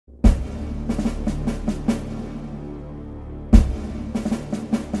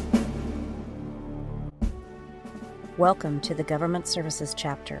Welcome to the Government Services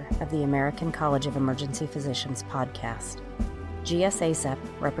chapter of the American College of Emergency Physicians podcast. GSACEP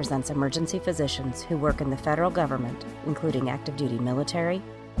represents emergency physicians who work in the federal government, including active duty military,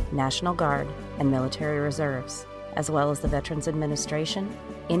 National Guard, and military reserves, as well as the Veterans Administration,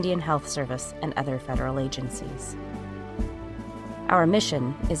 Indian Health Service, and other federal agencies. Our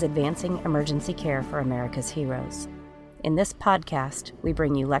mission is advancing emergency care for America's heroes. In this podcast, we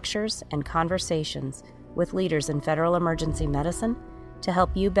bring you lectures and conversations with leaders in federal emergency medicine to help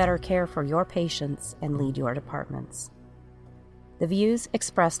you better care for your patients and lead your departments. The views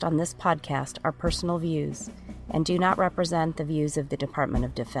expressed on this podcast are personal views and do not represent the views of the Department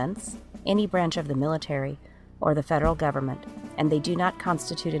of Defense, any branch of the military, or the federal government, and they do not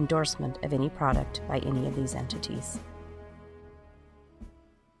constitute endorsement of any product by any of these entities.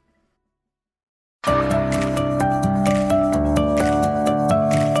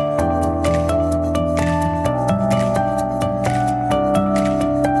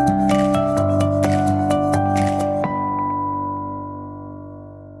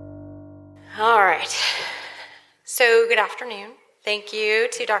 So good afternoon. Thank you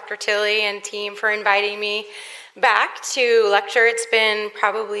to Dr. Tilley and team for inviting me back to lecture. It's been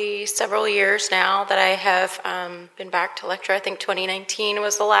probably several years now that I have been back to lecture. I think 2019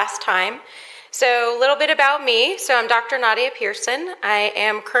 was the last time. So a little bit about me. So I'm Dr. Nadia Pearson. I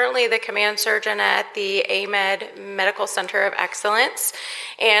am currently the command surgeon at the AMED Medical Center of Excellence,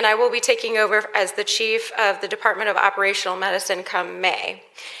 and I will be taking over as the chief of the Department of Operational Medicine come May.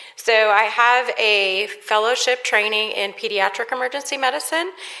 So I have a fellowship training in pediatric emergency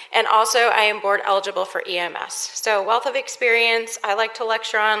medicine, and also I am board eligible for EMS. So wealth of experience. I like to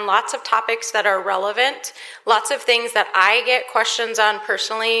lecture on lots of topics that are relevant, lots of things that I get questions on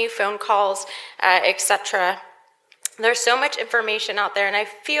personally, phone calls, etc. There's so much information out there, and I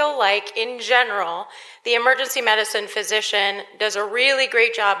feel like, in general, the emergency medicine physician does a really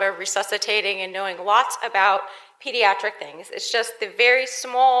great job of resuscitating and knowing lots about pediatric things. It's just the very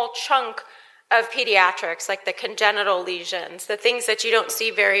small chunk of pediatrics, like the congenital lesions, the things that you don't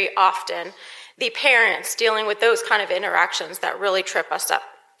see very often, the parents dealing with those kind of interactions that really trip us up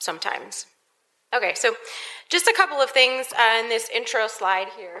sometimes. Okay, so just a couple of things in this intro slide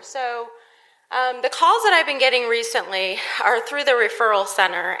here. So the calls that I've been getting recently are through the referral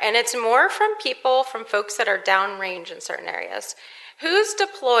center, and it's more from folks that are downrange in certain areas. Who's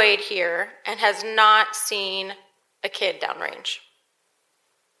deployed here and has not seen a kid downrange?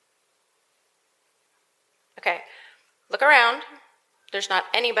 Okay, look around. There's not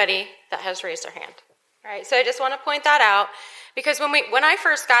anybody that has raised their hand. All right, so I just want to point that out, because when I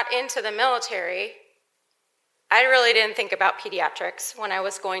first got into the military, I really didn't think about pediatrics when I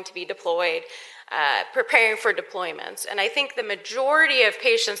was going to be deployed, preparing for deployments. And I think the majority of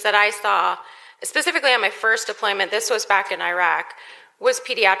patients that I saw, specifically on my first deployment, this was back in Iraq, was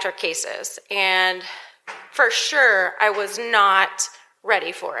pediatric cases. And for sure, I was not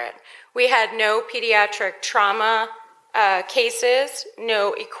ready for it. We had no pediatric trauma cases,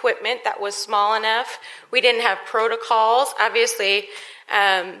 no equipment that was small enough. We didn't have protocols. Obviously,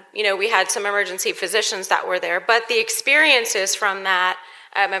 we had some emergency physicians that were there, but the experiences from that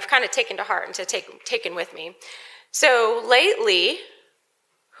I've kind of taken to heart and taken with me. So lately,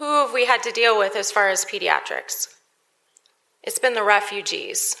 who have we had to deal with as far as pediatrics? It's been the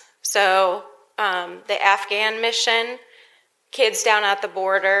refugees. So the Afghan mission, kids down at the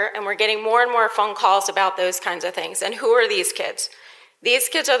border, and we're getting more and more phone calls about those kinds of things. And who are these kids? These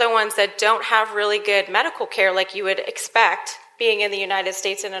kids are the ones that don't have really good medical care like you would expect being in the United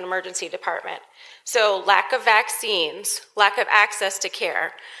States in an emergency department. So lack of vaccines, lack of access to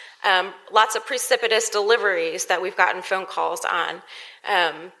care, lots of precipitous deliveries that we've gotten phone calls on.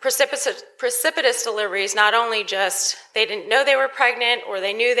 Precipitous deliveries, not only just they didn't know they were pregnant, or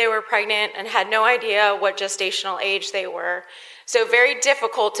they knew they were pregnant and had no idea what gestational age they were. So very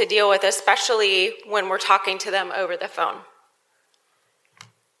difficult to deal with, especially when we're talking to them over the phone.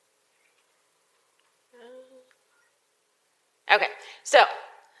 Okay, so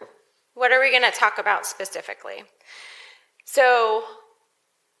what are we going to talk about specifically? So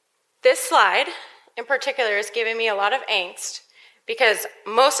this slide in particular is giving me a lot of angst, because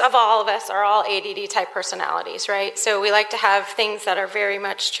most of all of us are all ADD type personalities, right? So we like to have things that are very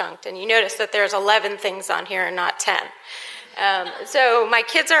much chunked, and you notice that there's 11 things on here and not 10. So my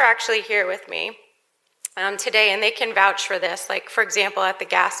kids are actually here with me today, and they can vouch for this. Like, for example, at the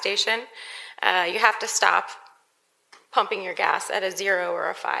gas station, you have to stop pumping your gas at a 0 or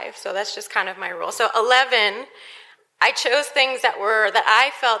a 5. So that's just kind of my rule. So 11, I chose things that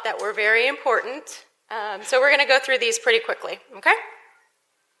I felt that were very important. So we're going to go through these pretty quickly, okay?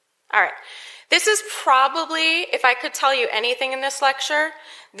 All right. This is probably, if I could tell you anything in this lecture,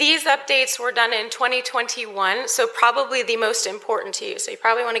 these updates were done in 2021, so probably the most important to you. So you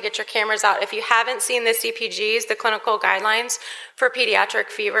probably want to get your cameras out. If you haven't seen the CPGs, the clinical guidelines for pediatric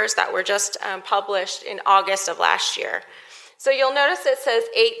fevers that were just published in August of last year. So you'll notice it says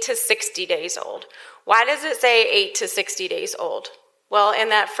 8 to 60 days old. Why does it say 8 to 60 days old? Well, in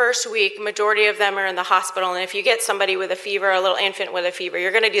that first week, majority of them are in the hospital, and if you get somebody with a fever, a little infant with a fever,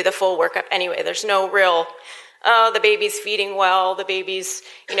 you're going to do the full workup anyway. There's no real, the baby's feeding well, the baby's,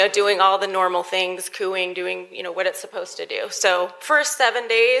 doing all the normal things, cooing, doing, what it's supposed to do. So first 7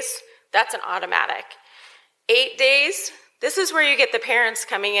 days, that's an automatic. 8 days, this is where you get the parents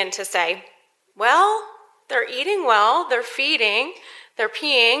coming in to say, well, they're eating well, they're feeding, they're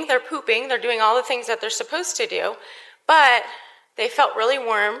peeing, they're pooping, they're doing all the things that they're supposed to do, but they felt really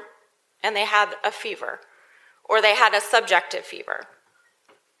warm, and they had a fever, or they had a subjective fever.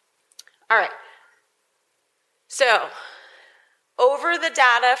 All right. So, over the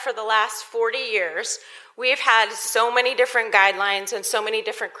data for the last 40 years, we've had so many different guidelines and so many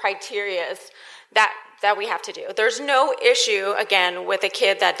different criteria that we have to do. There's no issue, again, with a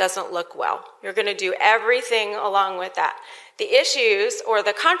kid that doesn't look well. You're going to do everything along with that. The issues or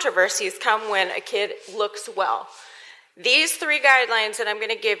the controversies come when a kid looks well. These 3 guidelines that I'm going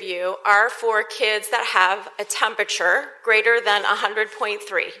to give you are for kids that have a temperature greater than 100.3.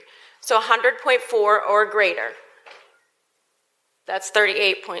 So 100.4 or greater. That's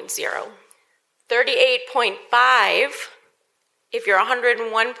 38.0. 38.5, if you're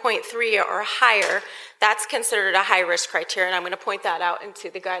 101.3 or higher, that's considered a high-risk criteria, and I'm going to point that out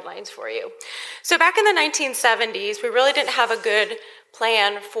into the guidelines for you. So back in the 1970s, we really didn't have a good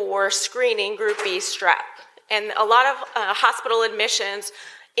plan for screening Group B strep. And a lot of hospital admissions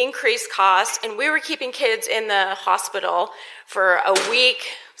increased costs, and we were keeping kids in the hospital for a week,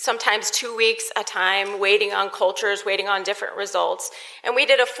 sometimes 2 weeks a time, waiting on cultures, waiting on different results. And we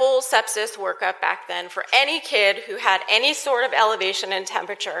did a full sepsis workup back then for any kid who had any sort of elevation in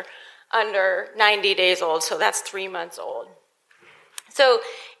temperature under 90 days old, so that's 3 months old. So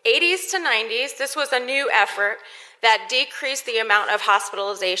 80s to 90s, this was a new effort that decreased the amount of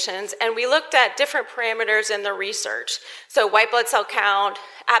hospitalizations, and we looked at different parameters in the research. So white blood cell count,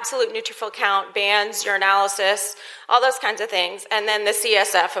 absolute neutrophil count, bands, urinalysis, all those kinds of things, and then the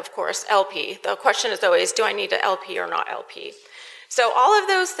CSF, of course, LP. The question is always, do I need an LP or not LP? So all of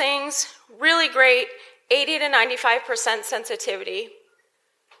those things, really great, 80 to 95% sensitivity.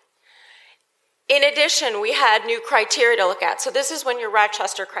 In addition, we had new criteria to look at. So this is when your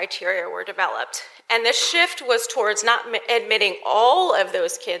Rochester criteria were developed. And the shift was towards not admitting all of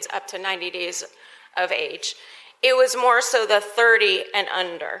those kids up to 90 days of age. It was more so the 30 and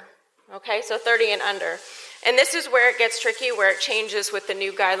under. Okay, so 30 and under. And this is where it gets tricky, where it changes with the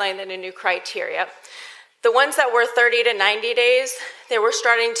new guideline and the new criteria. The ones that were 30 to 90 days, they were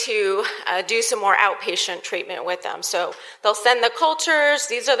starting to do some more outpatient treatment with them. So they'll send the cultures.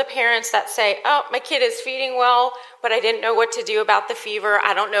 These are the parents that say, oh, my kid is feeding well, but I didn't know what to do about the fever.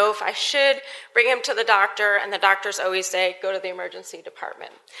 I don't know if I should bring him to the doctor. And the doctors always say, go to the emergency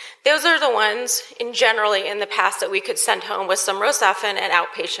department. Those are the ones, generally in the past, that we could send home with some Rocephin and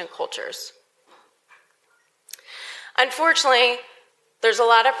outpatient cultures. Unfortunately, there's a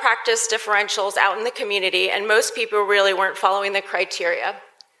lot of practice differentials out in the community, and most people really weren't following the criteria.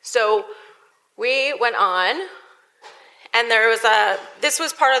 So we went on, and this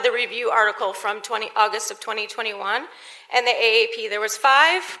was part of the review article from August of 2021, and the AAP. There was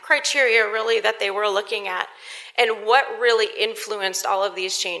 5 criteria really that they were looking at, and what really influenced all of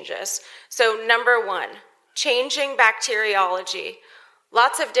these changes. So number 1, changing bacteriology.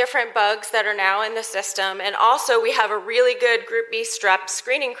 Lots of different bugs that are now in the system, and also we have a really good Group B strep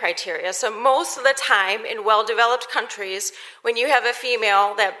screening criteria. So most of the time in well-developed countries, when you have a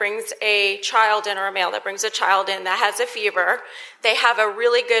female that brings a child in or a male that brings a child in that has a fever, they have a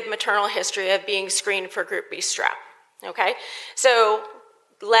really good maternal history of being screened for Group B strep, okay? So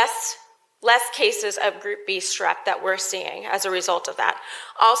less cases of Group B strep that we're seeing as a result of that.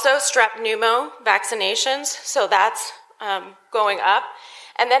 Also strep pneumo vaccinations, so that's going up,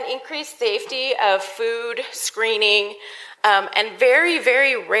 and then increased safety of food screening, and very,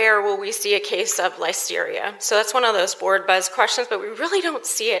 very rare will we see a case of listeria. So that's one of those board buzz questions, but we really don't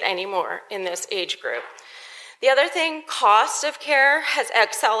see it anymore in this age group. The other thing, cost of care has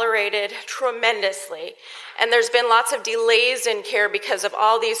accelerated tremendously, and there's been lots of delays in care because of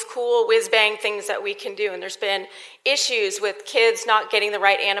all these cool whiz-bang things that we can do, and there's been issues with kids not getting the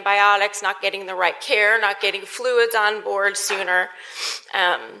right antibiotics, not getting the right care, not getting fluids on board sooner,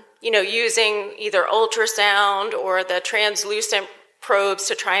 using either ultrasound or the translucent probes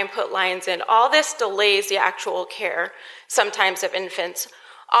to try and put lines in. All this delays the actual care, sometimes, of infants.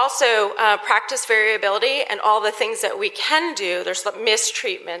 Also, practice variability and all the things that we can do. There's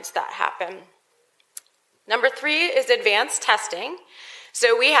mistreatments that happen. Number 3 is advanced testing.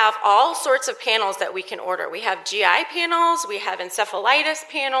 So we have all sorts of panels that we can order. We have GI panels, we have encephalitis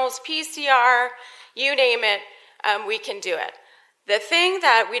panels, PCR, you name it, we can do it. The thing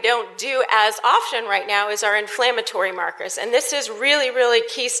that we don't do as often right now is our inflammatory markers, and this is really, really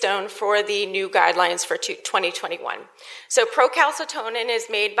keystone for the new guidelines for 2021. So procalcitonin is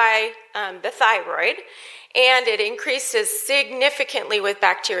made by the thyroid, and it increases significantly with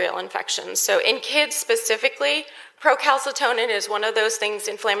bacterial infections. So in kids specifically, procalcitonin is one of those things,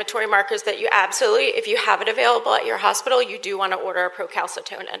 inflammatory markers, that you absolutely, if you have it available at your hospital, you do want to order a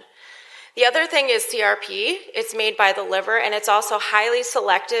procalcitonin. The other thing is CRP. It's made by the liver, and it's also highly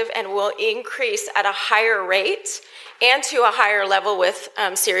selective and will increase at a higher rate and to a higher level with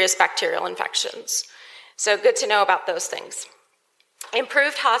serious bacterial infections. So good to know about those things.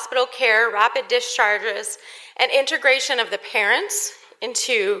 Improved hospital care, rapid discharges, and integration of the parents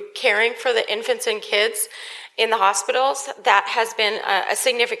into caring for the infants and kids in the hospitals, that has been a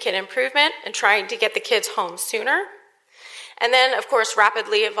significant improvement in trying to get the kids home sooner. And then, of course,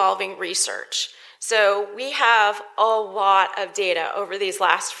 rapidly evolving research. So we have a lot of data over these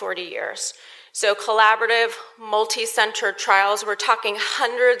last 40 years. So collaborative, multi-center trials, we're talking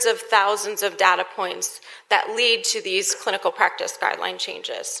hundreds of thousands of data points that lead to these clinical practice guideline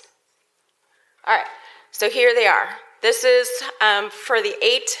changes. All right, so here they are. This is for the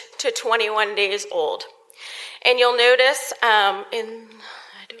 8 to 21 days old. And you'll notice, I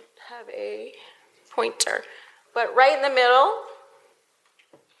don't have a pointer, but right in the middle,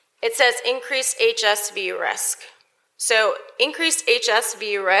 it says increased HSV risk. So increased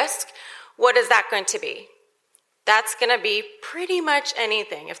HSV risk, what is that going to be? That's going to be pretty much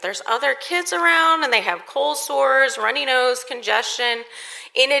anything. If there's other kids around and they have cold sores, runny nose, congestion,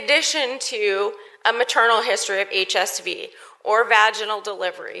 in addition to a maternal history of HSV or vaginal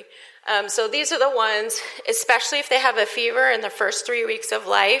delivery. So these are the ones, especially if they have a fever in the first 3 weeks of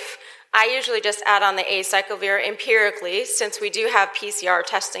life. I usually just add on the acyclovir empirically, since we do have PCR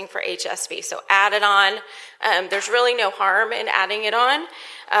testing for HSV. So add it on. There's really no harm in adding it on,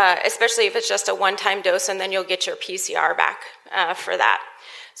 especially if it's just a one-time dose, and then you'll get your PCR back for that.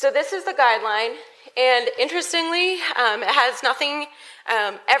 So this is the guideline, and interestingly, it has nothing,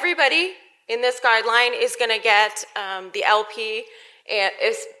 everybody in this guideline is going to get the LP, and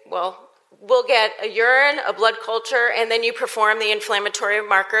we'll get a urine, a blood culture, and then you perform the inflammatory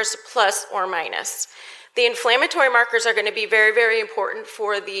markers plus or minus. The inflammatory markers are going to be very, very important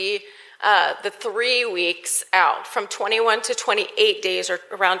for the 3 weeks out, from 21 to 28 days or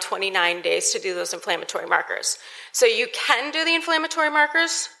around 29 days to do those inflammatory markers. So you can do the inflammatory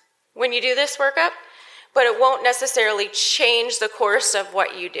markers when you do this workup, but it won't necessarily change the course of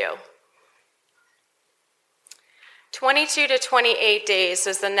what you do. 22 to 28 days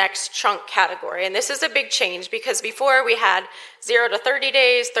is the next chunk category, and this is a big change because before we had 0 to 30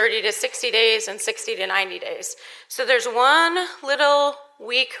 days, 30 to 60 days, and 60 to 90 days. So there's one little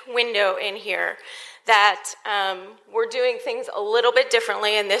week window in here that we're doing things a little bit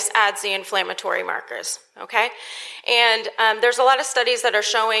differently, and this adds the inflammatory markers, okay? And there's a lot of studies that are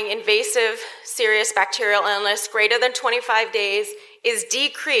showing invasive serious bacterial illness greater than 25 days is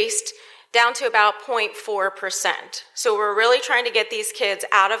decreased down to about 0.4%. So we're really trying to get these kids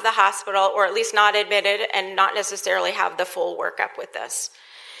out of the hospital, or at least not admitted and not necessarily have the full workup with this.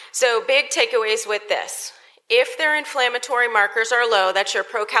 So big takeaways with this. If their inflammatory markers are low, that's your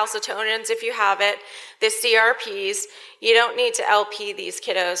procalcitonins if you have it, the CRPs, you don't need to LP these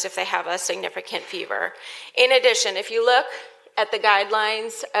kiddos if they have a significant fever. In addition, if you look at the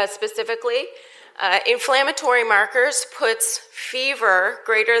guidelines specifically, inflammatory markers puts fever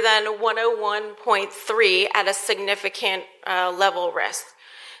greater than 101.3 at a significant level risk.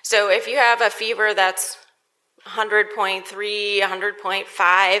 So if you have a fever that's 100.3,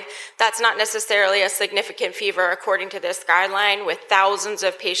 100.5, that's not necessarily a significant fever according to this guideline, with thousands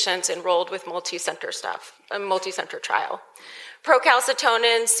of patients enrolled with multi-center trial.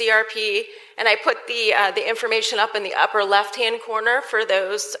 Procalcitonin, CRP, and I put the information up in the upper left-hand corner for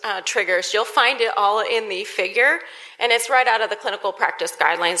those triggers. You'll find it all in the figure, and it's right out of the clinical practice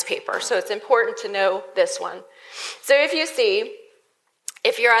guidelines paper, so it's important to know this one. So if you see,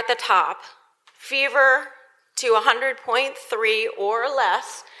 if you're at the top, fever to 100.3 or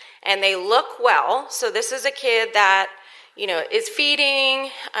less, and they look well, so this is a kid that is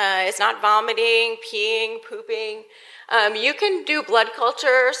feeding, is not vomiting, peeing, pooping. You can do blood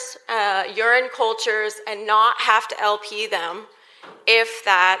cultures, urine cultures, and not have to LP them if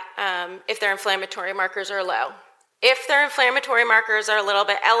their inflammatory markers are low. If their inflammatory markers are a little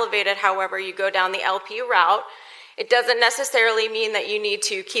bit elevated, however, you go down the LP route. It doesn't necessarily mean that you need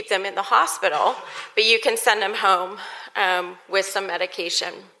to keep them in the hospital, but you can send them home with some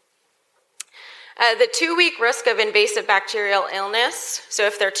medication. The 2-week risk of invasive bacterial illness, so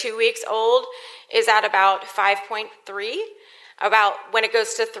if they're 2 weeks old, is at about 5.3. About when it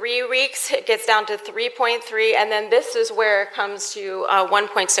goes to 3 weeks, it gets down to 3.3, and then this is where it comes to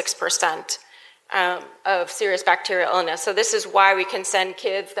 1.6% of serious bacterial illness. So this is why we can send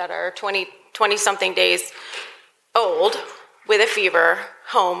kids that are 20-something days old with a fever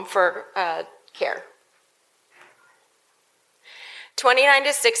home for care. 29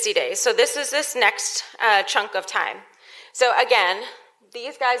 to 60 days. So this is this next chunk of time. So again,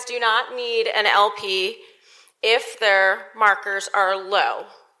 these guys do not need an LP if their markers are low.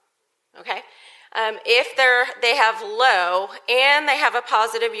 Okay? If they have low and they have a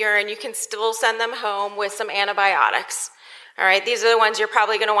positive urine, you can still send them home with some antibiotics. All right, these are the ones you're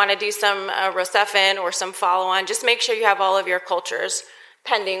probably going to want to do some Rocephin or some follow-on. Just make sure you have all of your cultures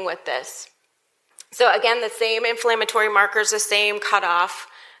pending with this. So again, the same inflammatory markers, the same cutoff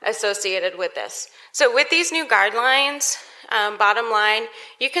associated with this. So with these new guidelines, bottom line,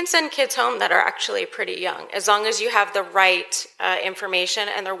 you can send kids home that are actually pretty young, as long as you have the right information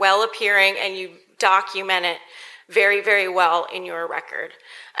and they're well appearing and you document it very, very well in your record.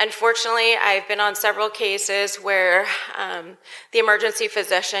 Unfortunately, I've been on several cases where the emergency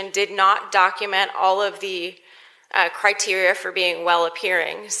physician did not document all of the criteria for being well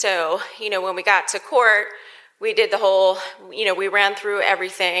appearing. So, when we got to court, we did the whole, we ran through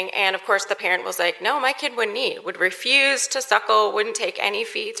everything. And of course, the parent was like, no, my kid wouldn't eat, would refuse to suckle, wouldn't take any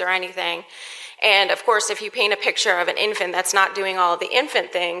feeds or anything. And of course, if you paint a picture of an infant that's not doing all of the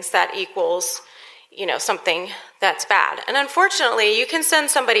infant things, that equals something that's bad. And unfortunately, you can send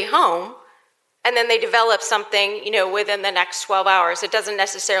somebody home and then they develop something, within the next 12 hours. It doesn't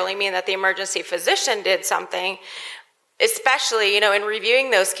necessarily mean that the emergency physician did something, especially, in reviewing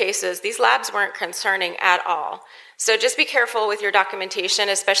those cases, these labs weren't concerning at all. So just be careful with your documentation,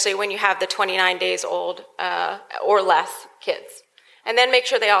 especially when you have the 29 days old or less kids. And then make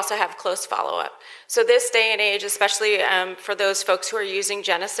sure they also have close follow-up. So this day and age, especially for those folks who are using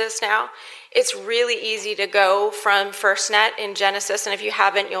Genesis now, it's really easy to go from FirstNet in Genesis, and if you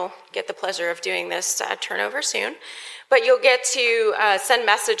haven't, you'll get the pleasure of doing this turnover soon. But you'll get to send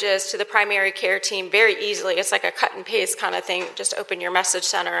messages to the primary care team very easily. It's like a cut and paste kind of thing. Just open your message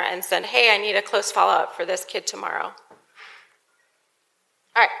center and send, hey, I need a close follow-up for this kid tomorrow.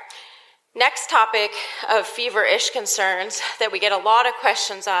 All right. Next topic of fever-ish concerns that we get a lot of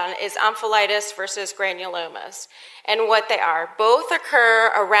questions on is omphalitis versus granulomas and what they are. Both occur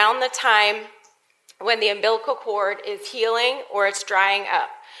around the time when the umbilical cord is healing or it's drying up.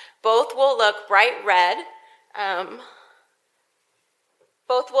 Both will look bright red.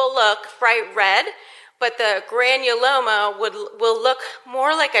 But the granuloma will look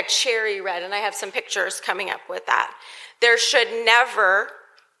more like a cherry red, and I have some pictures coming up with that. There should never,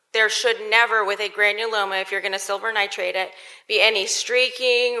 with a granuloma, if you're going to silver nitrate it, be any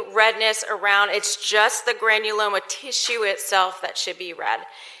streaking, redness around. It's just the granuloma tissue itself that should be red.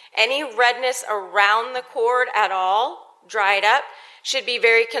 Any redness around the cord at all, dried up, should be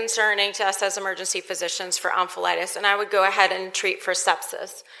very concerning to us as emergency physicians for omphalitis, and I would go ahead and treat for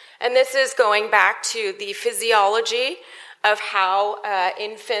sepsis. And this is going back to the physiology of how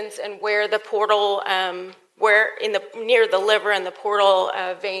infants and where the portal near the liver and the portal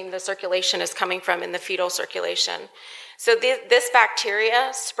vein, the circulation is coming from in the fetal circulation. So this bacteria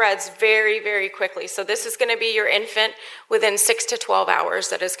spreads very, very quickly. So this is going to be your infant within 6 to 12 hours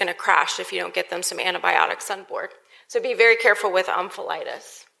that is going to crash if you don't get them some antibiotics on board. So be very careful with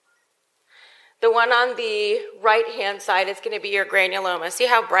omphalitis. The one on the right-hand side is going to be your granuloma. See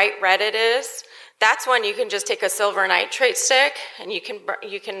how bright red it is? That's when you can just take a silver nitrate stick and you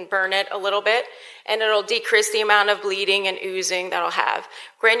can burn it a little bit, and it'll decrease the amount of bleeding and oozing that'll have.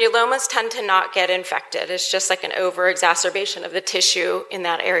 Granulomas tend to not get infected. It's just like an over-exacerbation of the tissue in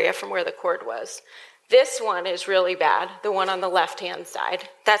that area from where the cord was. This one is really bad, the one on the left-hand side.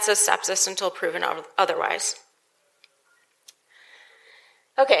 That's a sepsis until proven otherwise.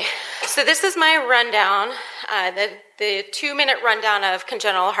 Okay, so this is my rundown, the 2-minute rundown of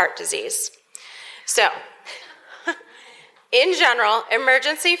congenital heart disease. So, in general,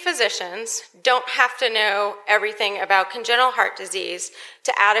 emergency physicians don't have to know everything about congenital heart disease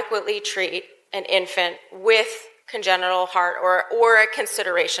to adequately treat an infant with congenital heart or a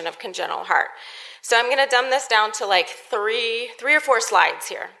consideration of congenital heart. So I'm going to dumb this down to like three or four slides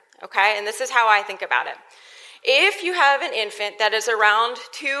here, okay? And this is how I think about it. If you have an infant that is around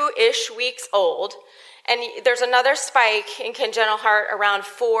 2-ish weeks old, and there's another spike in congenital heart around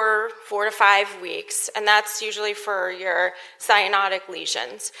 4 to 5 weeks, and that's usually for your cyanotic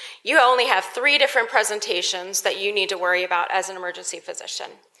lesions. You only have 3 different presentations that you need to worry about as an emergency physician.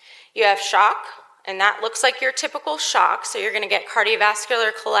 You have shock, and that looks like your typical shock, so you're going to get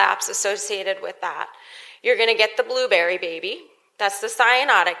cardiovascular collapse associated with that. You're going to get the blueberry baby, that's the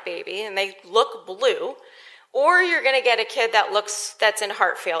cyanotic baby, and they look blue, or you're going to get a kid that's in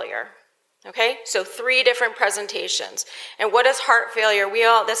heart failure. Okay, so 3 different presentations. And what is heart failure?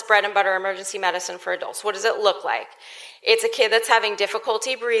 This bread and butter emergency medicine for adults. What does it look like? It's a kid that's having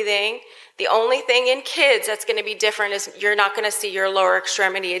difficulty breathing. The only thing in kids that's going to be different is you're not going to see your lower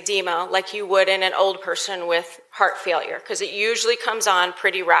extremity edema like you would in an old person with heart failure, because it usually comes on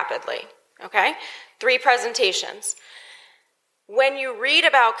pretty rapidly. Okay, 3 presentations. When you read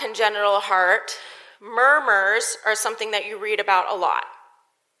about congenital heart, murmurs are something that you read about a lot.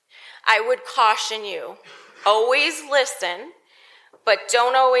 I would caution you, always listen, but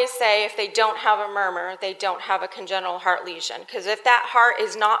don't always say if they don't have a murmur, they don't have a congenital heart lesion. Because if that heart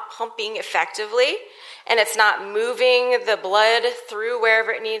is not pumping effectively and it's not moving the blood through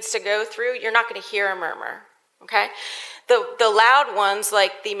wherever it needs to go through, you're not going to hear a murmur, okay? The loud ones,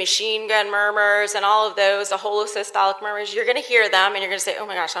 like the machine gun murmurs and all of those, the holosystolic murmurs, you're going to hear them and you're going to say, oh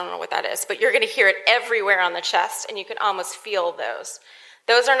my gosh, I don't know what that is. But you're going to hear it everywhere on the chest, and you can almost feel those.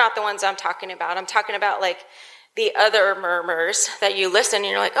 Those are not the ones I'm talking about. I'm talking about like the other murmurs that you listen and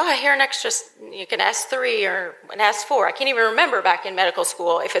you're like, oh, I hear an extra, like an S3 or an S4. I can't even remember back in medical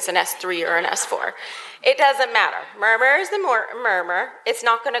school if it's an S3 or an S4. It doesn't matter. Murmur is the murmur. It's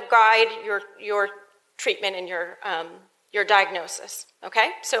not going to guide your treatment and your diagnosis, okay?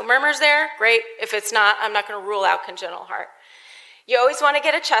 So murmurs there, great. If it's not, I'm not going to rule out congenital heart. You always want to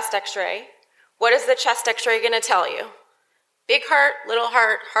get a chest x-ray. What is the chest x-ray going to tell you? Big heart, little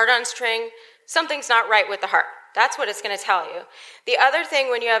heart, heart on string, something's not right with the heart. That's what it's going to tell you. The other thing,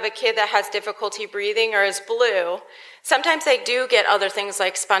 when you have a kid that has difficulty breathing or is blue, sometimes they do get other things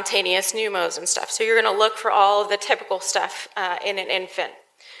like spontaneous pneumos and stuff. So you're going to look for all of the typical stuff in an infant.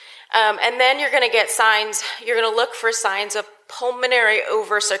 And then you're going to get signs, you're going to look for signs of pulmonary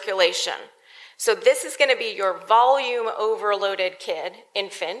overcirculation. So this is going to be your volume overloaded kid,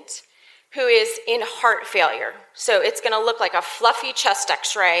 infant, who is in heart failure. So it's going to look like a fluffy chest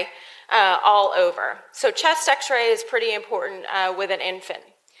x-ray all over. So chest x-ray is pretty important with an infant.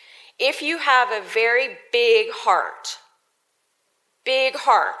 If you have a very big heart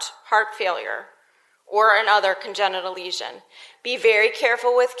failure, or another congenital lesion, be very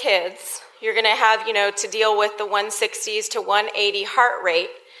careful with kids. You're going to have, to deal with the 160s to 180 heart rate,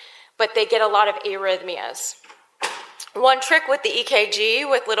 but they get a lot of arrhythmias. One trick with the EKG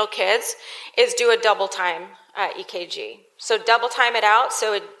with little kids is do a double time EKG. So double time it out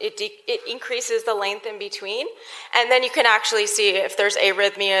so it increases the length in between, and then you can actually see if there's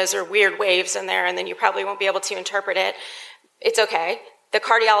arrhythmias or weird waves in there, and then you probably won't be able to interpret it. It's okay. The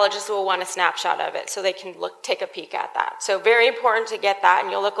cardiologist will want a snapshot of it so they can take a peek at that. So very important to get that,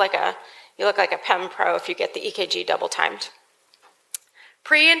 and you'll look like a PEM Pro if you get the EKG double timed.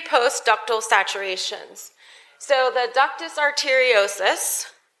 Pre and post ductal saturations. So the ductus arteriosus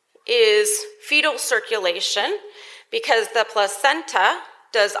is fetal circulation because the placenta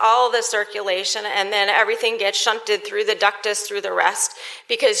does all the circulation and then everything gets shunted through the ductus through the rest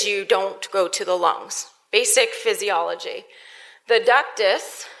because you don't go to the lungs. Basic physiology. The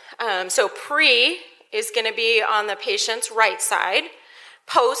ductus, so pre is going to be on the patient's right side.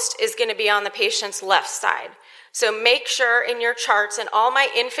 Post is going to be on the patient's left side. So make sure in your charts, and all my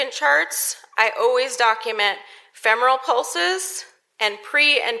infant charts, I always document femoral pulses and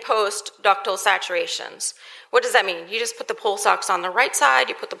pre and post ductal saturations. What does that mean? You just put the pulse ox on the right side,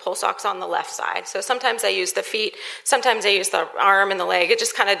 you put the pulse ox on the left side. So sometimes I use the feet, sometimes I use the arm and the leg. It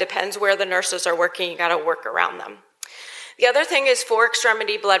just kind of depends where the nurses are working. You got to work around them. The other thing is 4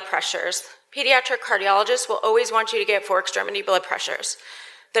 extremity blood pressures. Pediatric cardiologists will always want you to get 4 extremity blood pressures.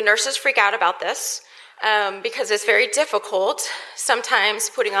 The nurses freak out about this because it's very difficult sometimes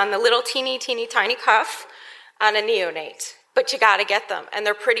putting on the little teeny tiny cuff on a neonate. But you got to get them, and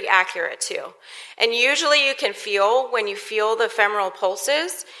they're pretty accurate too. And usually you can feel, when you feel the femoral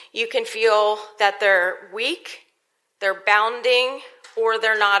pulses, you can feel that they're weak, they're bounding, or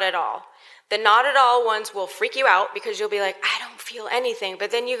they're not at all. The not at all ones will freak you out because you'll be like, I don't feel anything.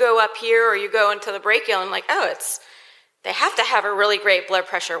 But then you go up here or you go into the brachial and like, oh, they have to have a really great blood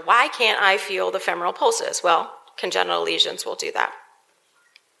pressure. Why can't I feel the femoral pulses? Well, congenital lesions will do that.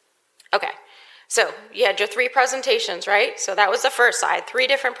 Okay. So you had your 3 presentations, right? So that was the first side, 3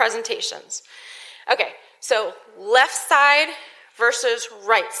 different presentations. Okay, So left side versus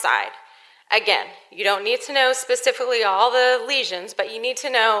right side. Again, you don't need to know specifically all the lesions, but you need to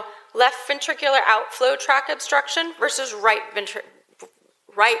know left ventricular outflow tract obstruction versus right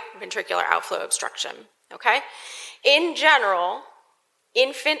ventricular outflow obstruction, okay? In general,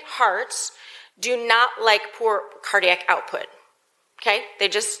 infant hearts do not like poor cardiac output, okay? They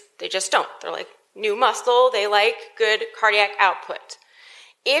just don't. They're like new muscle. They like good cardiac output.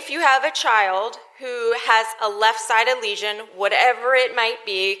 If you have a child who has a left-sided lesion, whatever it might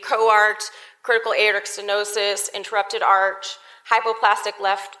be, coarct, critical aortic stenosis, interrupted arch, hypoplastic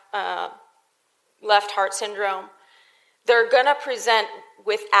left heart syndrome, they're going to present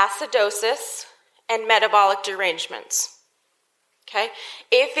with acidosis and metabolic derangements, okay?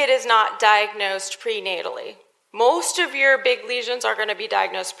 If it is not diagnosed prenatally. Most of your big lesions are going to be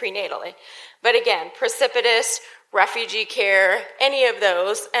diagnosed prenatally. But again, precipitous, refugee care, any of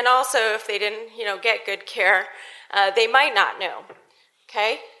those, and also if they didn't, get good care, they might not know,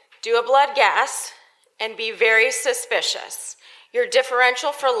 okay? Do a blood gas and be very suspicious. Your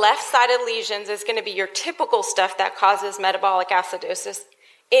differential for left-sided lesions is going to be your typical stuff that causes metabolic acidosis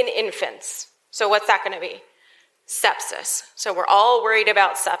in infants. So what's that going to be? Sepsis. So we're all worried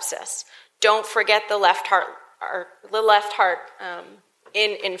about sepsis. Don't forget the left heart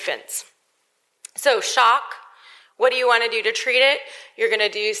in infants. So shock, what do you want to do to treat it? You're going to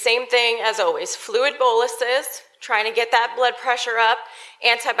do same thing as always, fluid boluses, trying to get that blood pressure up,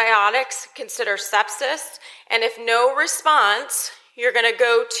 antibiotics, consider sepsis, and if no response, you're going to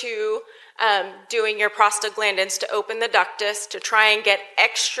go to doing your prostaglandins to open the ductus to try and get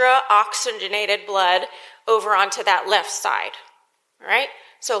extra oxygenated blood over onto that left side, all right?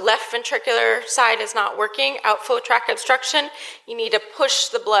 So left ventricular side is not working, outflow tract obstruction, you need to push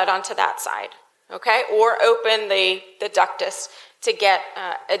the blood onto that side, okay? Or open the ductus to get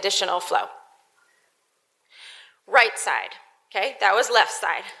additional flow. Right side, okay? That was left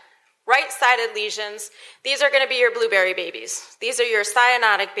side. Right-sided lesions, these are going to be your blueberry babies. These are your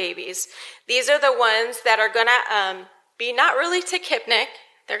cyanotic babies. These are the ones that are going to be not really tachypnic.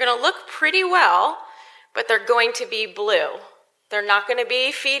 They're going to look pretty well, but they're going to be blue. They're not going to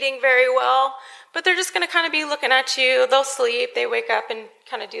be feeding very well, but they're just going to kind of be looking at you. They'll sleep, they wake up and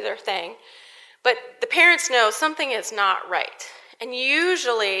kind of do their thing. But the parents know something is not right. And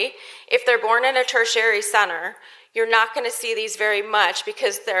usually, if they're born in a tertiary center, you're not going to see these very much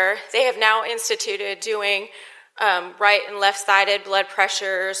because they have now instituted doing right and left-sided blood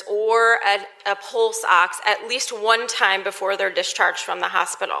pressures or a pulse ox at least one time before they're discharged from the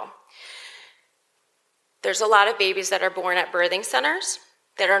hospital. There's a lot of babies that are born at birthing centers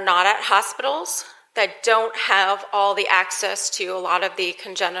that are not at hospitals that don't have all the access to a lot of the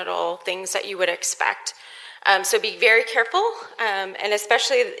congenital things that you would expect. So be very careful, and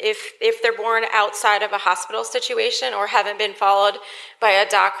especially if they're born outside of a hospital situation or haven't been followed by a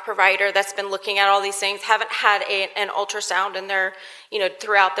doc provider that's been looking at all these things, haven't had an ultrasound in their,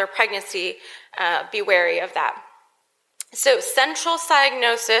 throughout their pregnancy, be wary of that. So central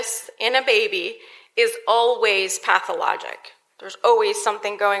cyanosis in a baby is always pathologic. There's always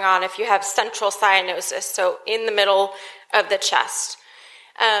something going on if you have central cyanosis, so in the middle of the chest.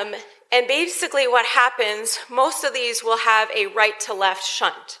 And basically what happens, most of these will have a right to left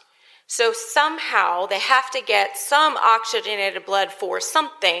shunt. So somehow they have to get some oxygenated blood for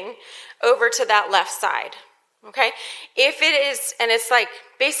something over to that left side, okay? If it is, and it's like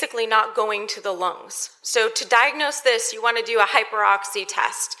basically not going to the lungs. So to diagnose this, you want to do a hyperoxy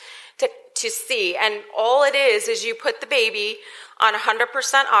test to see, and all it is you put the baby on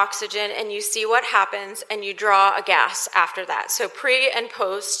 100% oxygen and you see what happens and you draw a gas after that. So pre and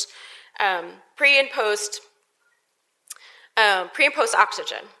post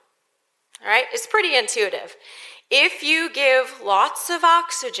oxygen. All right, it's pretty intuitive. If you give lots of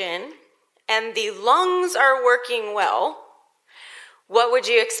oxygen and the lungs are working well, what would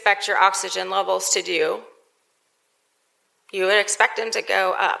you expect your oxygen levels to do? You would expect them to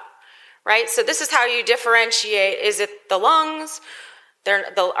go up, right? So this is how you differentiate. Is it the lungs?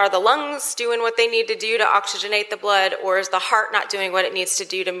 Are the lungs doing what they need to do to oxygenate the blood, or is the heart not doing what it needs to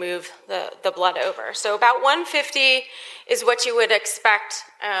do to move the blood over? So about 150 is what you would expect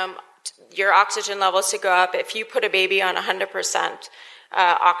your oxygen levels to go up if you put a baby on 100%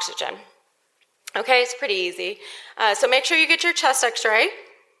 oxygen. Okay, it's pretty easy. So make sure you get your chest x-ray,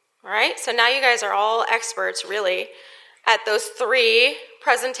 all right? So now you guys are all experts, really, at those 3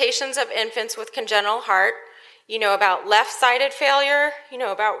 presentations of infants with congenital heart. You know about left-sided failure, you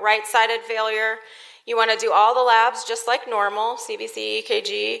know about right-sided failure. You want to do all the labs just like normal, CBC,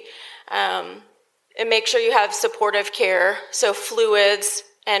 EKG, and make sure you have supportive care, so fluids,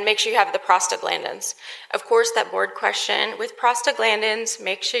 And make sure you have the prostaglandins. Of course, that board question with prostaglandins,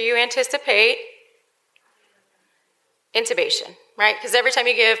 make sure you anticipate intubation, right? Because every time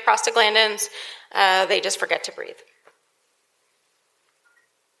you give prostaglandins, they just forget to breathe.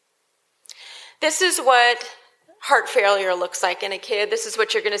 This is what heart failure looks like in a kid. This is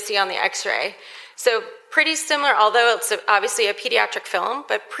what you're going to see on the x-ray. So pretty similar, although it's obviously a pediatric film,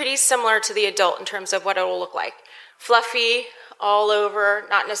 but pretty similar to the adult in terms of what it will look like. Fluffy, all over,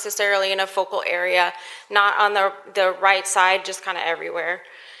 not necessarily in a focal area, not on the right side, just kind of everywhere.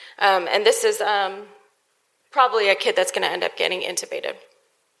 And this is probably a kid that's going to end up getting intubated.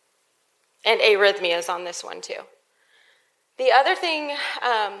 And arrhythmias on this one too. The other thing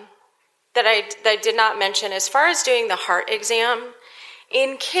that I did not mention, as far as doing the heart exam,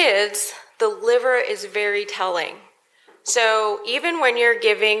 in kids, the liver is very telling. So even when you're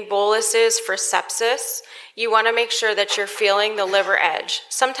giving boluses for sepsis, you want to make sure that you're feeling the liver edge.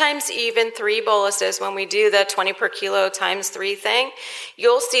 Sometimes even 3 boluses, when we do the 20 per kilo times 3 thing,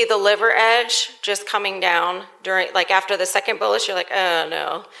 you'll see the liver edge just coming down during, like after the second bolus, you're like, oh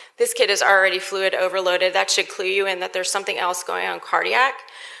no, this kid is already fluid overloaded. That should clue you in that there's something else going on cardiac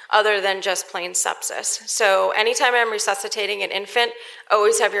other than just plain sepsis. So anytime I'm resuscitating an infant,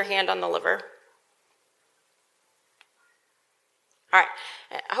 always have your hand on the liver. All right,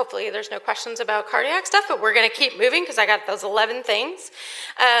 hopefully there's no questions about cardiac stuff, but we're going to keep moving because I got those 11 things.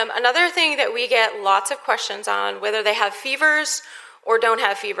 Another thing that we get lots of questions on, whether they have fevers or don't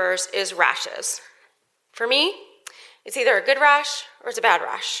have fevers, is rashes. For me, it's either a good rash or it's a bad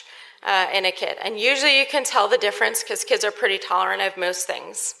rash in a kid. And usually you can tell the difference because kids are pretty tolerant of most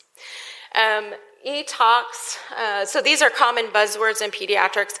things. ETOX, so these are common buzzwords in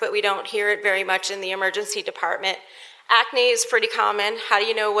pediatrics, but we don't hear it very much in the emergency department. Acne is pretty common. How do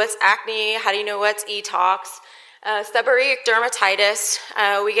you know what's acne? How do you know what's ETOX? Seborrheic dermatitis.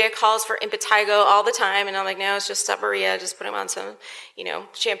 We get calls for impetigo all the time, and I'm like, no, it's just seborrhea. Just put them on some,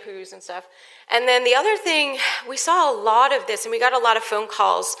 shampoos and stuff. And then the other thing, we saw a lot of this, and we got a lot of phone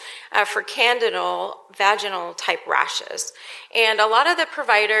calls for candidal vaginal type rashes. And a lot of the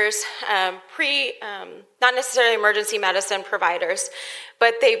providers, not necessarily emergency medicine providers,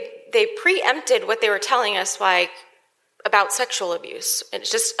 but they preempted what they were telling us, like, about sexual abuse.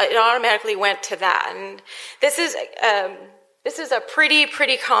 It automatically went to that. And this is a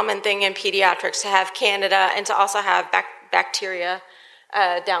pretty common thing in pediatrics to have candida and to also have bacteria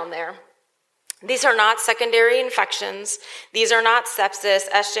down there. These are not secondary infections. These are not sepsis,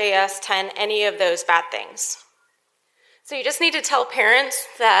 SJS, 10, any of those bad things. So you just need to tell parents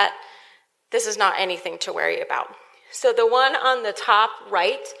that this is not anything to worry about. So the one on the top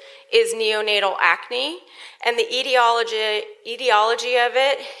right is neonatal acne, and the etiology of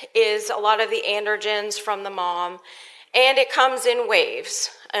it is a lot of the androgens from the mom, and it comes in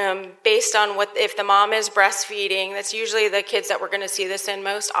waves based on if the mom is breastfeeding. That's usually the kids that we're going to see this in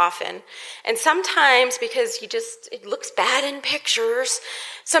most often. And sometimes, because it looks bad in pictures,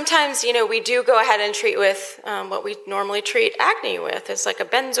 sometimes, we do go ahead and treat with what we normally treat acne with. It's like a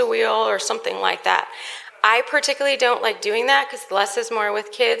benzoyl or something like that. I particularly don't like doing that because less is more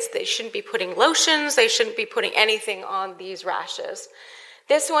with kids. They shouldn't be putting lotions. They shouldn't be putting anything on these rashes.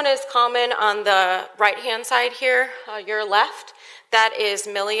 This one is common on the right-hand side here, your left. That is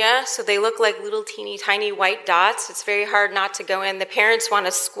milia, so they look like little teeny tiny white dots. It's very hard not to go in. The parents want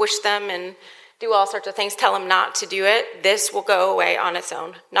to squish them and do all sorts of things, tell them not to do it. This will go away on its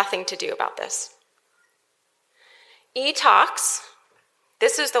own. Nothing to do about this. ETOX.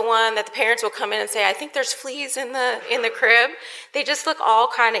 This is the one that the parents will come in and say, I think there's fleas in the crib. They just look all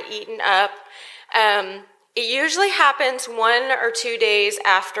kind of eaten up. It usually happens 1 or 2 days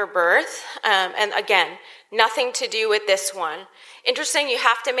after birth. And again, nothing to do with this one. Interesting, you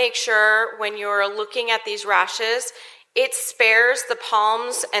have to make sure when you're looking at these rashes, it spares the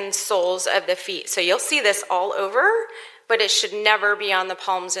palms and soles of the feet. So you'll see this all over, but it should never be on the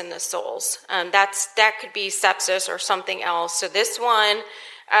palms and the soles. That could be sepsis or something else. So this one,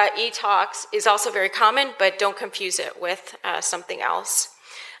 ETOX, is also very common, but don't confuse it with something else.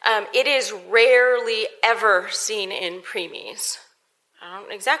 It is rarely ever seen in preemies. I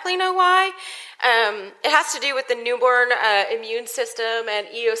don't exactly know why. It has to do with the newborn immune system and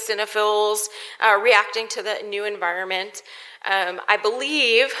eosinophils reacting to the new environment. I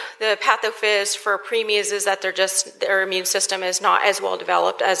believe the pathophys for preemies is that their immune system is not as well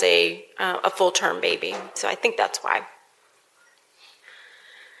developed as a full-term baby. So I think that's why.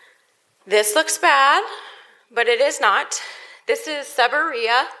 This looks bad, but it is not. This is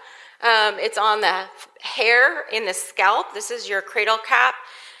seborrhea. It's on the hair in the scalp. This is your cradle cap.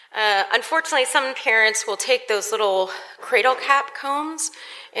 Unfortunately, some parents will take those little cradle cap combs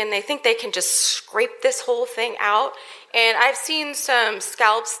and they think they can just scrape this whole thing out. And I've seen some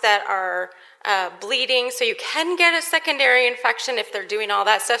scalps that are bleeding, so you can get a secondary infection if they're doing all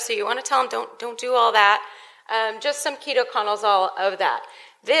that stuff. So you want to tell them, don't do all that. Just some ketoconazole of that.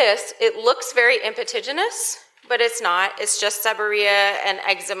 This, it looks very impetiginous, but it's not. It's just seborrhea and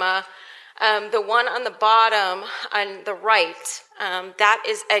eczema. The one on the bottom on the right, that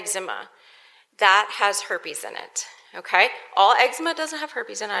is eczema. That has herpes in it, okay? All eczema doesn't have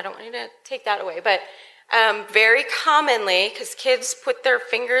herpes in it. I don't want you to take that away. But very commonly, because kids put their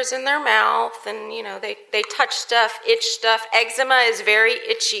fingers in their mouth and, they touch stuff, itch stuff. Eczema is very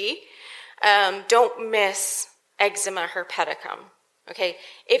itchy. Don't miss eczema herpeticum. Okay,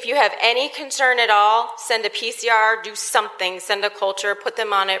 if you have any concern at all, send a PCR, do something, send a culture, put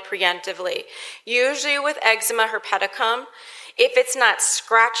them on it preemptively. Usually with eczema herpeticum, if it's not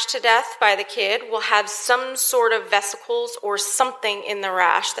scratched to death by the kid, we'll have some sort of vesicles or something in the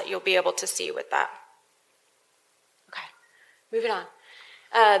rash that you'll be able to see with that. Okay, moving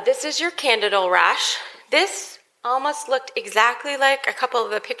on. This is your candidal rash. This almost looked exactly like a couple of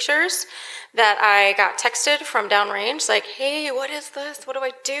the pictures that I got texted from downrange, like, hey, what is this? What do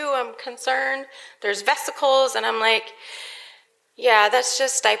I do? I'm concerned. There's vesicles, and I'm like, yeah, that's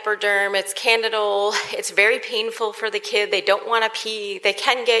just diaper derm. It's candidal. It's very painful for the kid. They don't want to pee. They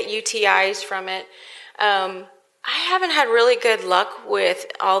can get UTIs from it. I haven't had really good luck with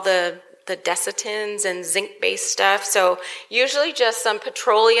all the Decitins and zinc-based stuff. So usually just some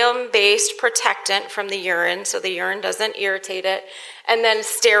petroleum-based protectant from the urine so the urine doesn't irritate it. And then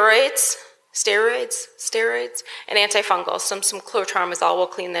steroids, and antifungals. Some clotrimazole will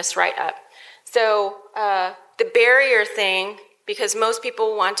clean this right up. So the barrier thing, because most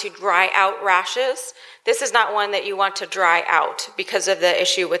people want to dry out rashes, this is not one that you want to dry out because of the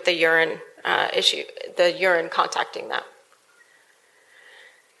issue with the urine the urine contacting that.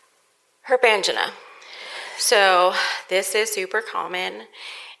 Herp angina. So this is super common,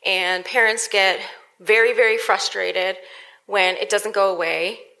 and parents get very, very frustrated when it doesn't go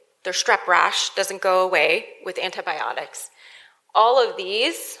away. Their strep rash doesn't go away with antibiotics. All of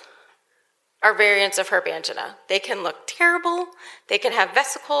these are variants of herp angina. They can look terrible. They can have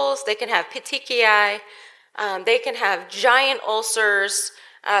vesicles. They can have petechiae. They can have giant ulcers.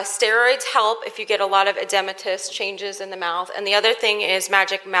 Steroids help if you get a lot of edematous changes in the mouth. And the other thing is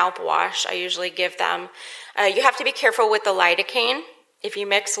magic mouthwash. I usually give them. You have to be careful with the lidocaine. If you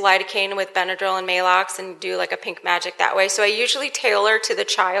mix lidocaine with Benadryl and Maalox and do like a pink magic that way. So I usually tailor to the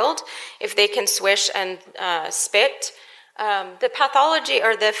child if they can swish and spit. The pathology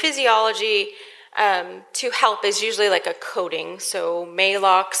or the physiology to help is usually like a coating. So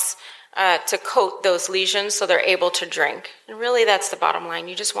Maalox to coat those lesions so they're able to drink. And really that's the bottom line.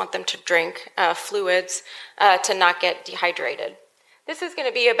 You just want them to drink fluids to not get dehydrated. This is going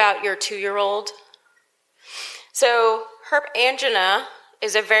to be about your 2-year-old. So herp angina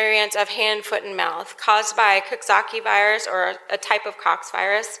is a variant of hand, foot, and mouth caused by Coxsackie virus or a type of Cox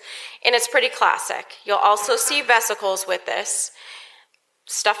virus, and it's pretty classic. You'll also see vesicles with this,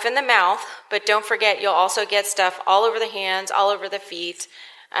 stuff in the mouth, but don't forget you'll also get stuff all over the hands, all over the feet,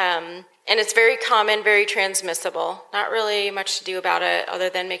 and it's very common, very transmissible. Not really much to do about it other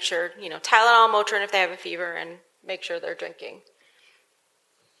than make sure, Tylenol, Motrin if they have a fever, and make sure they're drinking.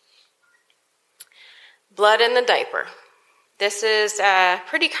 Blood in the diaper. This is a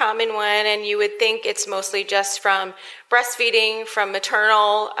pretty common one, and you would think it's mostly just from breastfeeding, from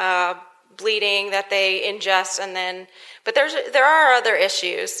maternal bleeding that they ingest, but there are other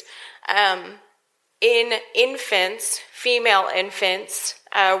issues. In infants, female infants,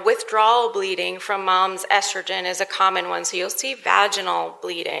 withdrawal bleeding from mom's estrogen is a common one, so you'll see vaginal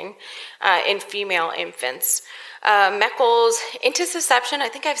bleeding in female infants. Meckel's, intussusception, I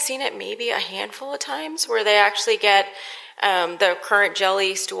think I've seen it maybe a handful of times where they actually get the current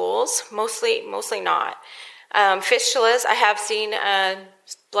jelly stools, mostly not. Fistulas, I have seen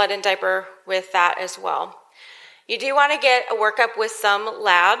blood in diaper with that as well. You do want to get a workup with some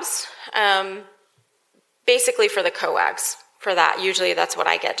labs, basically for the coags. For that, usually that's what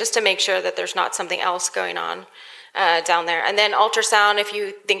I get, just to make sure that there's not something else going on down there. And then ultrasound, if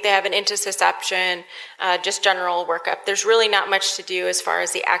you think they have an intussusception, just general workup. There's really not much to do as far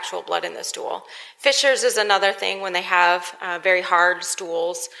as the actual blood in the stool. Fissures is another thing when they have very hard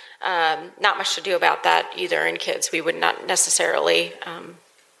stools. Not much to do about that either in kids. We would not necessarily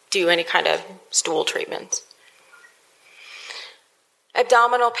do any kind of stool treatment.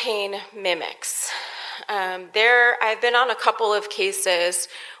 Abdominal pain mimics. I've been on a couple of cases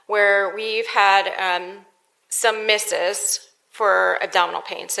where we've had some misses for abdominal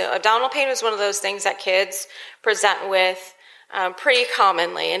pain. So abdominal pain is one of those things that kids present with pretty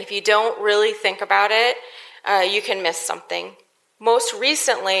commonly. And if you don't really think about it, you can miss something. Most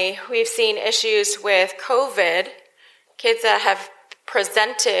recently, we've seen issues with COVID, kids that have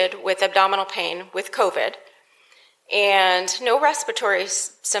presented with abdominal pain with COVID, and no respiratory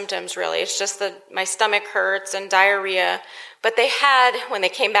symptoms really. It's just that my stomach hurts and diarrhea. But they had, when they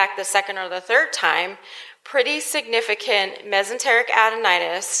came back the second or the third time, pretty significant mesenteric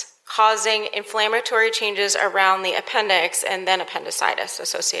adenitis causing inflammatory changes around the appendix and then appendicitis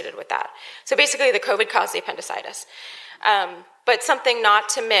associated with that. So basically the COVID caused the appendicitis. But something not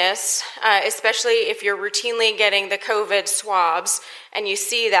to miss, especially if you're routinely getting the COVID swabs and you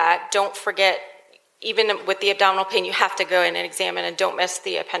see that, don't forget, even with the abdominal pain, you have to go in and examine, and don't miss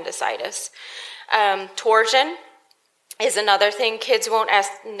the appendicitis. Torsion is another thing. Kids won't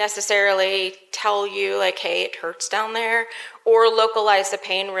necessarily tell you, like, hey, it hurts down there, or localize the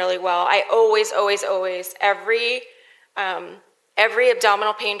pain really well. I always, every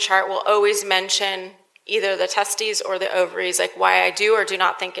abdominal pain chart will always mention either the testes or the ovaries, like why I do or do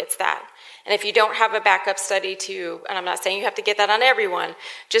not think it's that. And if you don't have a backup study to, and I'm not saying you have to get that on everyone,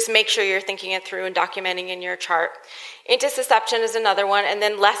 just make sure you're thinking it through and documenting in your chart. Intussusception is another one, and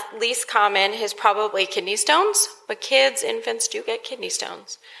then least common is probably kidney stones, but kids, infants do get kidney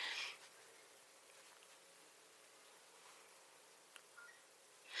stones.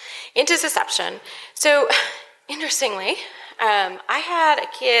 Intussusception. So, interestingly, I had a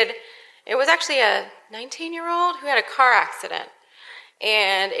kid, it was actually a 19-year-old who had a car accident.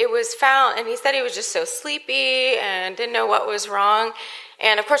 And it was found, and he said he was just so sleepy and didn't know what was wrong.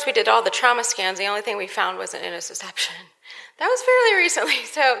 And of course, we did all the trauma scans. The only thing we found was an intussusception. That was fairly recently,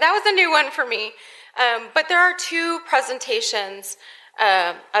 so that was a new one for me. But there are two presentations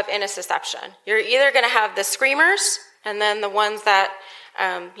of intussusception. You're either going to have the screamers, and then the ones that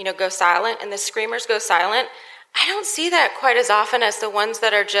go silent, and the screamers go silent. I don't see that quite as often as the ones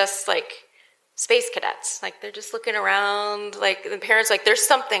that are just like space cadets. Like they're just looking around, like the parents like, there's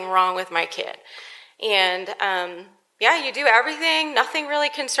something wrong with my kid. And you do everything, nothing really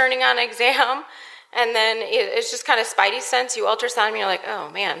concerning on exam. And then it's just kind of spidey sense. You ultrasound and you're like,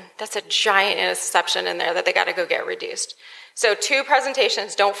 oh man, that's a giant intussusception in there that they got to go get reduced. So 2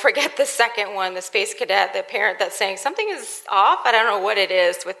 presentations, don't forget the second one, the space cadet, the parent that's saying something is off. I don't know what it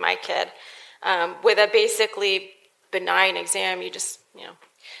is with my kid. With a basically benign exam,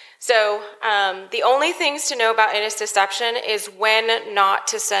 So the only things to know about intussusception is when not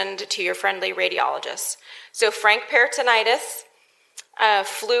to send to your friendly radiologist. So frank peritonitis,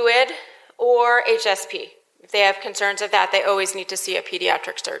 fluid, or HSP. If they have concerns of that, they always need to see a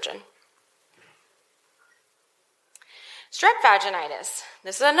pediatric surgeon. Strep vaginitis.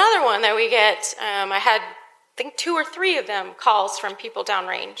 This is another one that we get. I had, I think, 2 or 3 of them calls from people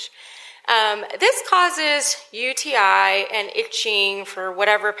downrange. This causes UTI and itching for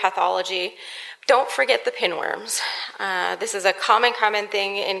whatever pathology. Don't forget the pinworms. This is a common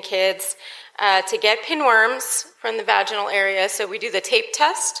thing in kids to get pinworms from the vaginal area. So we do the tape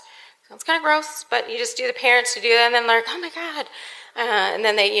test. Sounds kind of gross, but you just do the parents to do that, and then they're like, oh my God. And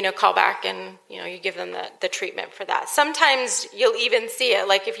then they, call back and, you give them the treatment for that. Sometimes you'll even see it.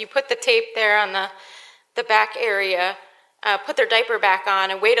 Like if you put the tape there on the back area, put their diaper back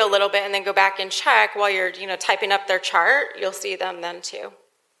on and wait a little bit and then go back and check while you're, typing up their chart, you'll see them then too.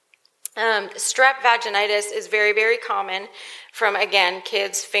 Strep vaginitis is very, very common from, again,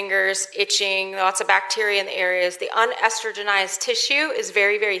 kids, fingers, itching, lots of bacteria in the areas. The unestrogenized tissue is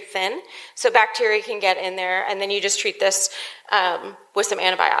very, very thin, so bacteria can get in there, and then you just treat this with some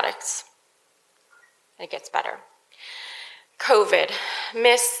antibiotics. It gets better. COVID,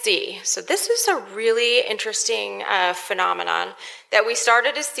 MIS-C. So this is a really interesting phenomenon that we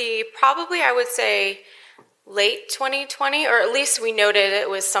started to see probably, I would say, late 2020, or at least we noted it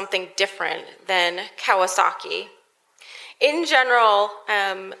was something different than Kawasaki. In general,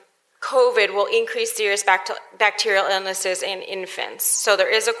 COVID will increase serious bacterial illnesses in infants. So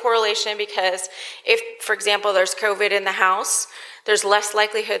there is a correlation because if, for example, there's COVID in the house, there's less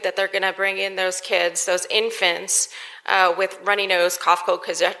likelihood that they're going to bring in those kids, those infants, with runny nose, cough, cold,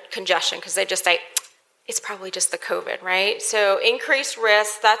 congestion, because they just say, it's probably just the COVID, right? So increased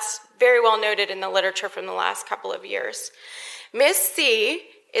risk, that's very well noted in the literature from the last couple of years. MIS-C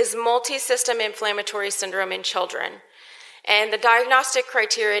is multi-system inflammatory syndrome in children. And the diagnostic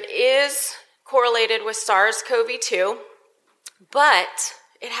criteria is correlated with SARS-CoV-2, but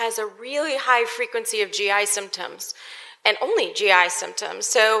it has a really high frequency of GI symptoms, and only GI symptoms.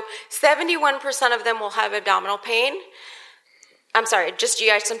 So 71% of them will have abdominal pain. just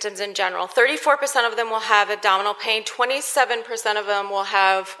GI symptoms in general. 34% of them will have abdominal pain. 27% of them will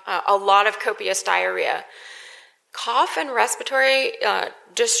have a lot of copious diarrhea. Cough and respiratory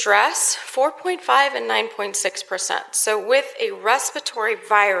distress, 4.5 and 9.6%. So with a respiratory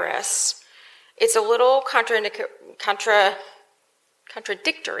virus, it's a little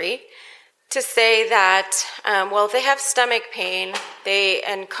contradictory to say that, if they have stomach pain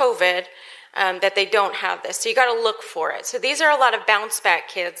and COVID, that they don't have this. So you got to look for it. So these are a lot of bounce back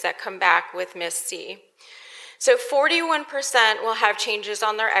kids that come back with MIS-C. So 41% will have changes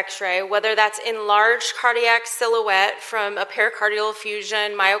on their x-ray, whether that's enlarged cardiac silhouette from a pericardial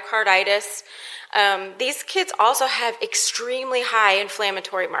effusion, myocarditis. These kids also have extremely high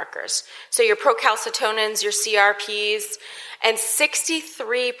inflammatory markers. So your procalcitonins, your CRPs, and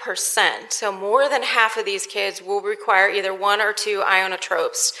 63%, so more than half of these kids will require either 1 or 2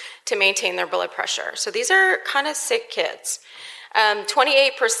 ionotropes to maintain their blood pressure. So these are kind of sick kids.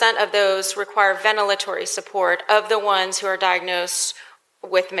 28% of those require ventilatory support of the ones who are diagnosed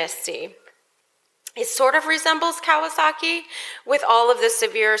with MIS-C. It sort of resembles Kawasaki with all of the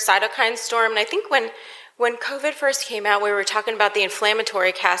severe cytokine storm. And I think when COVID first came out, we were talking about the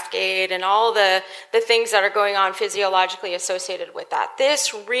inflammatory cascade and all the things that are going on physiologically associated with that.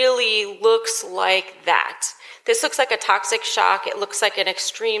 This really looks like that. This looks like a toxic shock. It looks like an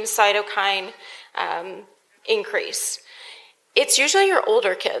extreme cytokine increase. It's usually your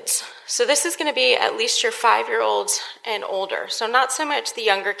older kids. So this is going to be at least your 5-year-olds and older. So not so much the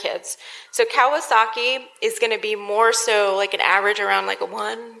younger kids. So Kawasaki is going to be more so like an average around like a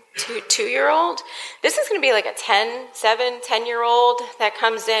 2-year-old. This is going to be like a 10-year-old that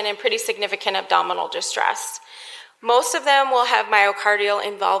comes in pretty significant abdominal distress. Most of them will have myocardial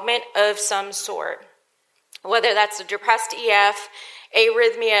involvement of some sort, whether that's a depressed EF,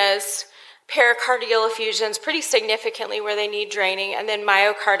 arrhythmias, pericardial effusions pretty significantly where they need draining, and then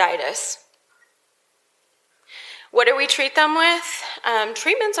myocarditis. What do we treat them with?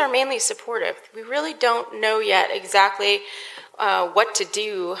 Treatments are mainly supportive. We really don't know yet exactly what to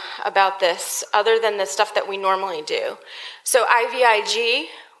do about this other than the stuff that we normally do. So IVIG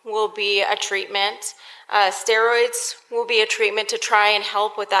will be a treatment. Steroids will be a treatment to try and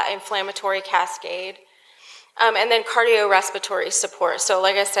help with that inflammatory cascade. And then cardiorespiratory support. So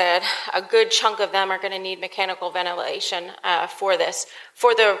like I said, a good chunk of them are going to need mechanical ventilation for this,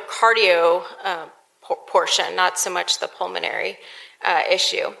 for the cardio portion, not so much the pulmonary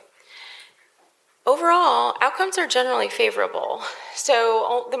issue. Overall, outcomes are generally favorable.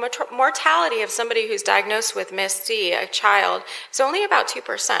 So the mortality of somebody who's diagnosed with MIS-C, a child, is only about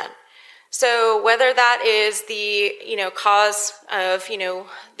 2%. So whether that is the, cause of,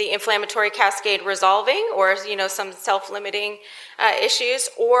 the inflammatory cascade resolving or, some self-limiting issues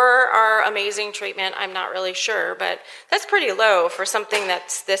or our amazing treatment, I'm not really sure, but that's pretty low for something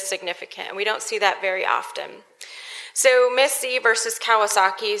that's this significant. We don't see that very often. So MIS-C versus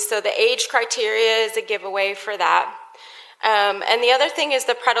Kawasaki, so the age criteria is a giveaway for that. And the other thing is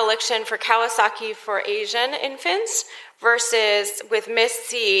the predilection for Kawasaki for Asian infants versus with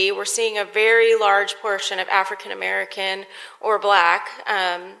MIS-C, we're seeing a very large portion of African American or Black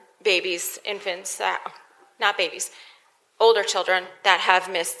babies, infants, not babies, older children that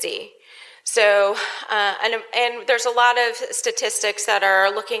have MIS-C. So, and there's a lot of statistics that are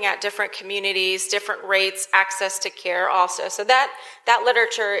looking at different communities, different rates, access to care also. So that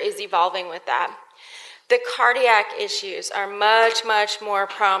literature is evolving with that. The cardiac issues are much, much more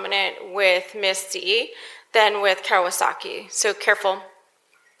prominent with MIS-C than with Kawasaki. So careful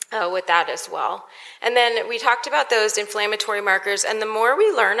with that as well. And then we talked about those inflammatory markers, and the more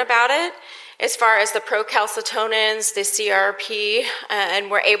we learn about it, as far as the procalcitonins, the CRP, and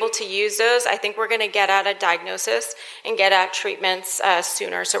we're able to use those, I think we're going to get at a diagnosis and get at treatments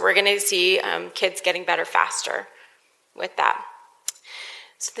sooner. So we're going to see kids getting better faster with that.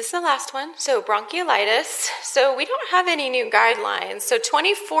 So this is the last one. So bronchiolitis. So we don't have any new guidelines. So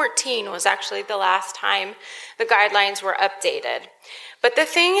 2014 was actually the last time the guidelines were updated. But the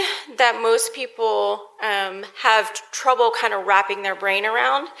thing that most people have trouble kind of wrapping their brain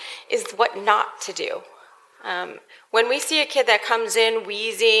around is what not to do. When we see a kid that comes in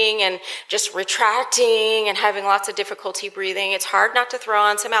wheezing and just retracting and having lots of difficulty breathing, it's hard not to throw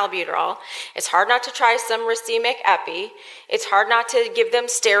on some albuterol. It's hard not to try some racemic epi. It's hard not to give them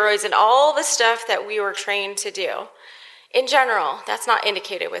steroids and all the stuff that we were trained to do. In general, that's not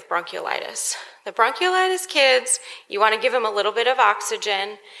indicated with bronchiolitis. The bronchiolitis kids, you want to give them a little bit of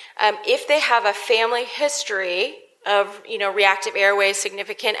oxygen. If they have a family history of reactive airway,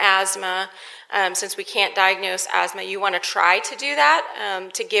 significant asthma, since we can't diagnose asthma, you want to try to do that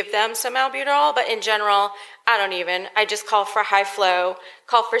to give them some albuterol. But in general, I just call for high flow,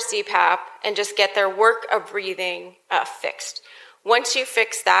 call for CPAP, and just get their work of breathing fixed. Once you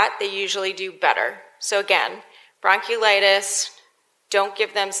fix that, they usually do better. So again, bronchiolitis, don't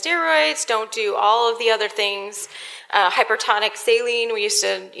give them steroids, don't do all of the other things. Hypertonic saline, we used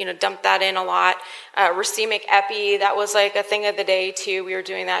to dump that in a lot. Racemic epi, that was like a thing of the day too. We were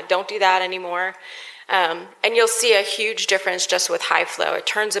doing that. Don't do that anymore. And you'll see a huge difference just with high flow. It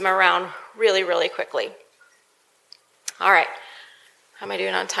turns them around really, really quickly. All right. How am I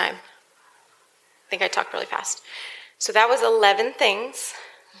doing on time? I think I talked really fast. So that was 11 things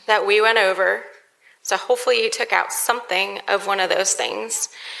that we went over. So hopefully you took out something of one of those things.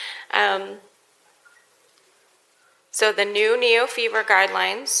 So the new Neo fever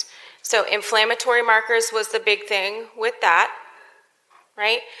guidelines. So inflammatory markers was the big thing with that,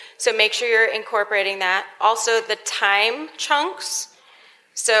 right? So make sure you're incorporating that. Also the time chunks.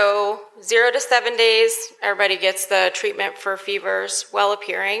 So 0 to 7 days, everybody gets the treatment for fevers well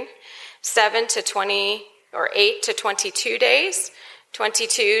appearing. 7 to 20 or 8 to 22 days.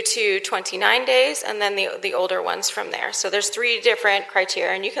 22 to 29 days, and then the older ones from there. So there's 3 different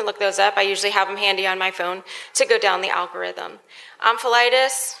criteria, and you can look those up. I usually have them handy on my phone to go down the algorithm.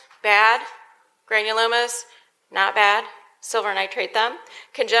 Omphalitis, bad. Granulomas, not bad. Silver nitrate them.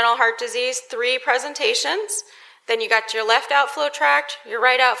 Congenital heart disease, 3 presentations. Then you got your left outflow tract, your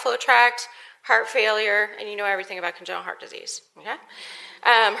right outflow tract, heart failure, and you know everything about congenital heart disease. Okay?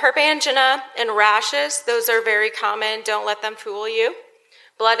 Herp angina and rashes, those are very common. Don't let them fool you.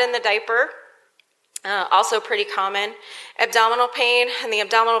 Blood in the diaper, also pretty common. Abdominal pain, and the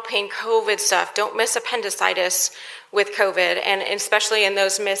abdominal pain COVID stuff. Don't miss appendicitis with COVID, and especially in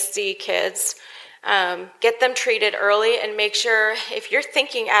those MIS-C kids. Get them treated early, and make sure, if you're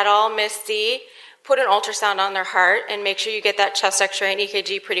thinking at all MIS-C, put an ultrasound on their heart and make sure you get that chest x-ray and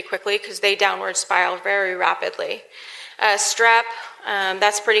EKG pretty quickly because they downward spiral very rapidly. Strep,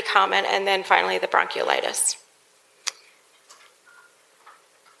 that's pretty common. And then finally, the bronchiolitis.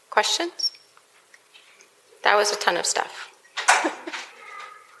 Questions? That was a ton of stuff.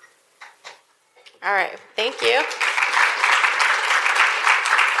 All right, thank you.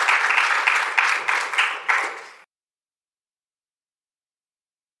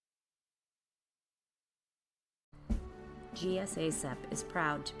 GSACEP is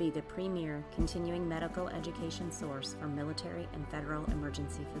proud to be the premier continuing medical education source for military and federal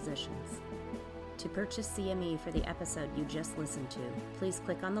emergency physicians. To purchase CME for the episode you just listened to, please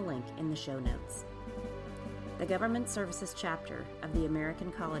click on the link in the show notes. The Government Services chapter of the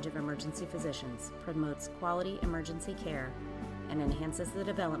American College of Emergency Physicians promotes quality emergency care and enhances the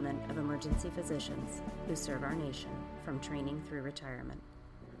development of emergency physicians who serve our nation from training through retirement.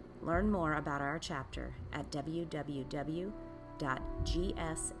 Learn more about our chapter at www.gsacep.org.